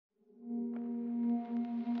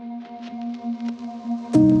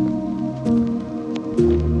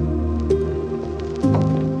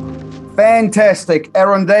Fantastic.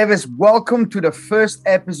 Aaron Davis, welcome to the first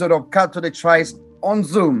episode of Cut to the Chase on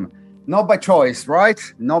Zoom. Not by choice, right?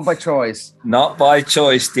 Not by choice. Not by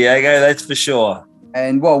choice, Diego, that's for sure.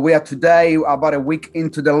 And well, we are today about a week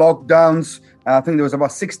into the lockdowns. I think there was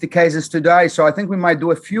about 60 cases today. So I think we might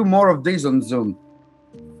do a few more of these on Zoom.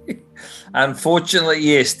 Unfortunately,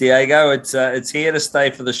 yes, Diego. It's here to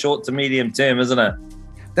stay for the short to medium term, isn't it?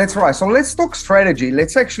 That's right. So let's talk strategy.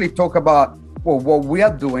 Let's actually talk about what we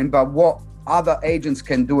are doing, but what other agents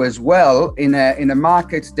can do as well in a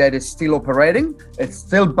market that is still operating, it's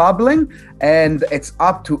still bubbling, and it's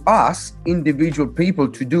up to us, individual people,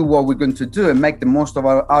 to do what we're going to do and make the most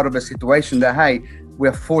out of a situation that, hey,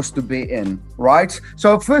 we're forced to be in, right?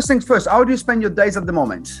 So first things first, how do you spend your days at the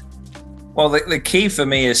moment? Well, the key for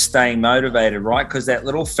me is staying motivated, right? Because that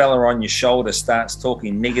little fella on your shoulder starts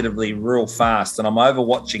talking negatively real fast, and I'm over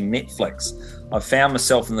watching Netflix. I found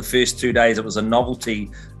myself in the first 2 days, it was a novelty,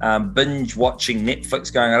 binge watching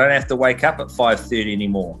Netflix going, I don't have to wake up at 5:30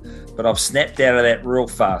 anymore, but I've snapped out of that real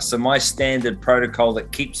fast. So my standard protocol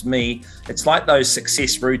that keeps me, it's like those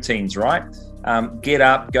success routines, right? Get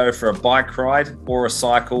up, go for a bike ride or a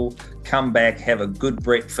cycle, come back, have a good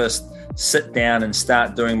breakfast, sit down and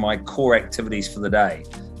start doing my core activities for the day.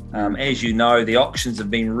 As you know, the auctions have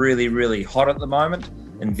been really, really hot at the moment.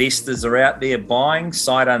 Investors are out there buying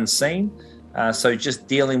sight unseen. So just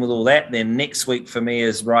dealing with all that. Then next week for me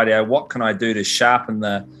is rightio, what can I do to sharpen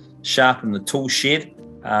the tool shed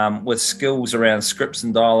with skills around scripts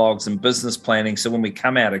and dialogues and business planning. So when we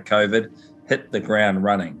come out of COVID, hit the ground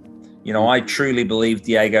running. You know, I truly believe,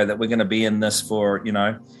 Diego, that we're going to be in this for,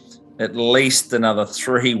 at least another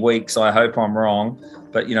 3 weeks. I hope I'm wrong,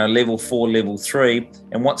 but level 4, level 3.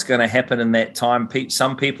 And what's going to happen in that time?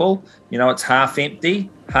 Some people, it's half empty,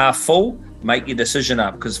 half full. Make your decision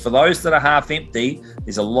up, because for those that are half empty,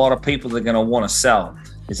 there's a lot of people that are going to want to sell.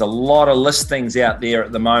 There's a lot of listings out there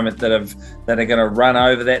at the moment that are going to run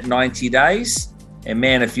over that 90 days. And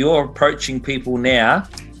man, if you're approaching people now,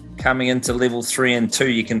 coming into level 3 and 2,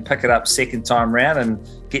 you can pick it up second time round and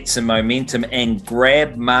get some momentum and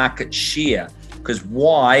grab market share. Because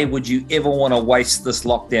why would you ever want to waste this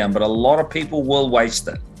lockdown? But a lot of people will waste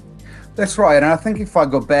it. That's right. And I think if I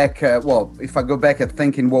go back at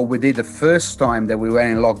thinking what we did the first time that we were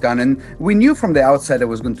in lockdown, and we knew from the outset it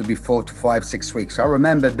was going to be 4 to 5, 6 weeks. I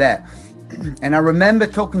remember that. And I remember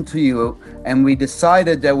talking to you, and we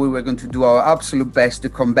decided that we were going to do our absolute best to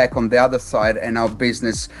come back on the other side and our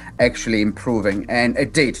business actually improving. And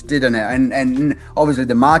it did, didn't it? And obviously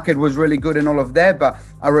the market was really good and all of that, but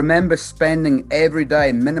I remember spending every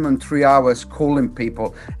day minimum 3 hours calling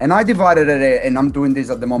people. And I divided it, and I'm doing this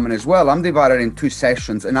at the moment as well. I'm divided in 2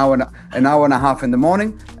 sessions, an hour and a half in the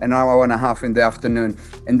morning, an hour and a half in the afternoon.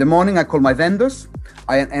 In the morning, I call my vendors.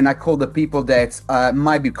 I call the people that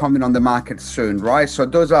might be coming on the market soon, right? So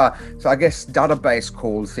those are, I guess, database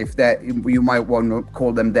calls, if that you might want to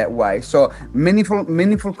call them that way. So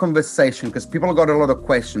meaningful conversation, because people got a lot of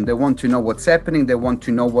questions. They want to know what's happening. They want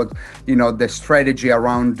to know what, the strategy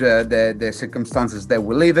around the circumstances that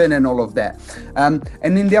we live in and all of that. And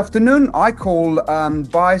in the afternoon, I call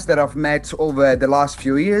buyers that I've met over the last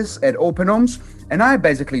few years at open homes. And I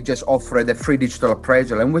basically just offered a free digital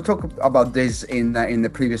appraisal. And we talked about this in the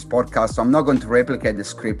previous podcast, so I'm not going to replicate the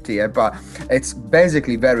script here, but it's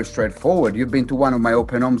basically very straightforward. You've been to one of my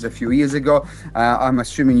open homes a few years ago. I'm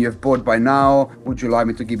assuming you've bought by now. Would you like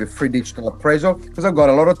me to give a free digital appraisal? Because I've got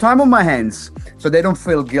a lot of time on my hands, so they don't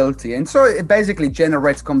feel guilty. And so it basically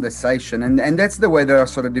generates conversation. And that's the way that I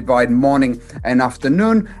sort of divide morning and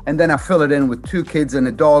afternoon. And then I fill it in with 2 kids and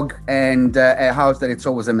a dog and a house that it's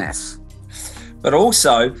always a mess. But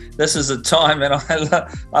also, this is a time, and I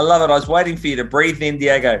love it. I was waiting for you to breathe then,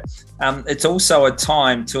 Diego. It's also a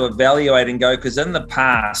time to evaluate and go, because in the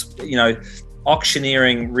past,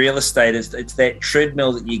 auctioneering real estate it's that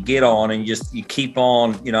treadmill that you get on and you keep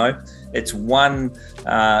on. It's one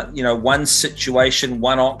situation,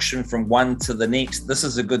 one auction from one to the next. This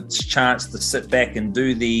is a good chance to sit back and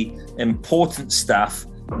do the important stuff,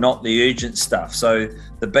 not the urgent stuff. So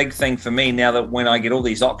the big thing for me now, that when I get all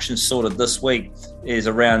these auctions sorted this week, is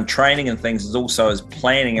around training and things, is also as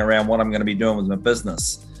planning around what I'm going to be doing with my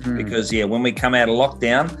business. Because when we come out of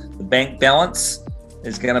lockdown, the bank balance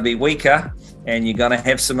is going to be weaker, and you're going to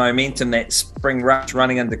have some momentum, that spring rush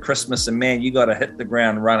running into Christmas, and man, you got to hit the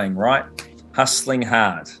ground running, right? Hustling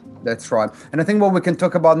hard. That's right. And I think what we can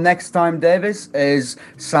talk about next time, Davis, is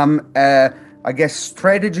some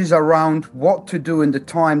strategies around what to do in the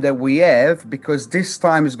time that we have, because this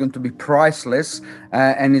time is going to be priceless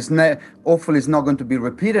and hopefully it's not going to be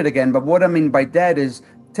repeated again. But what I mean by that is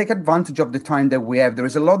take advantage of the time that we have. There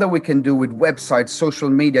is a lot that we can do with websites, social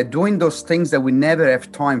media, doing those things that we never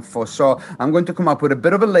have time for. So I'm going to come up with a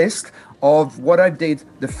bit of a list of what I did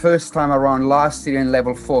the first time around last year in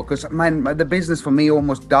level 4, because the business for me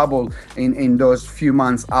almost doubled in those few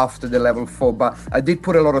months after the level 4. But I did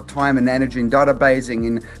put a lot of time and energy in databasing,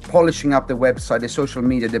 in polishing up the website, the social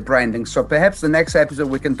media, the branding. So perhaps the next episode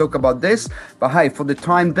we can talk about this. But hey, for the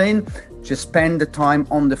time being, just spend the time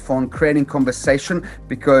on the phone creating conversation,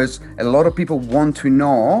 because a lot of people want to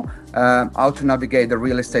know how to navigate the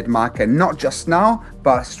real estate market, not just now,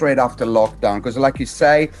 but straight after lockdown. Because like you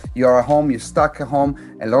say, you're at home, you're stuck at home.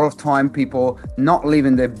 A lot of time people not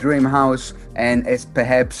living their dream house, and it's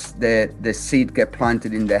perhaps the seed get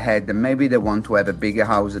planted in their head that maybe they want to have a bigger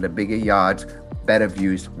house and a bigger yard, better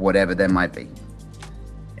views, whatever that might be.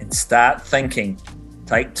 And start thinking.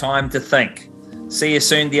 Take time to think. See you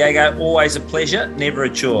soon, Diego. Always a pleasure, never a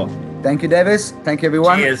chore. Thank you, Davis. Thank you,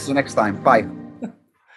 everyone. Cheers. See you next time. Bye.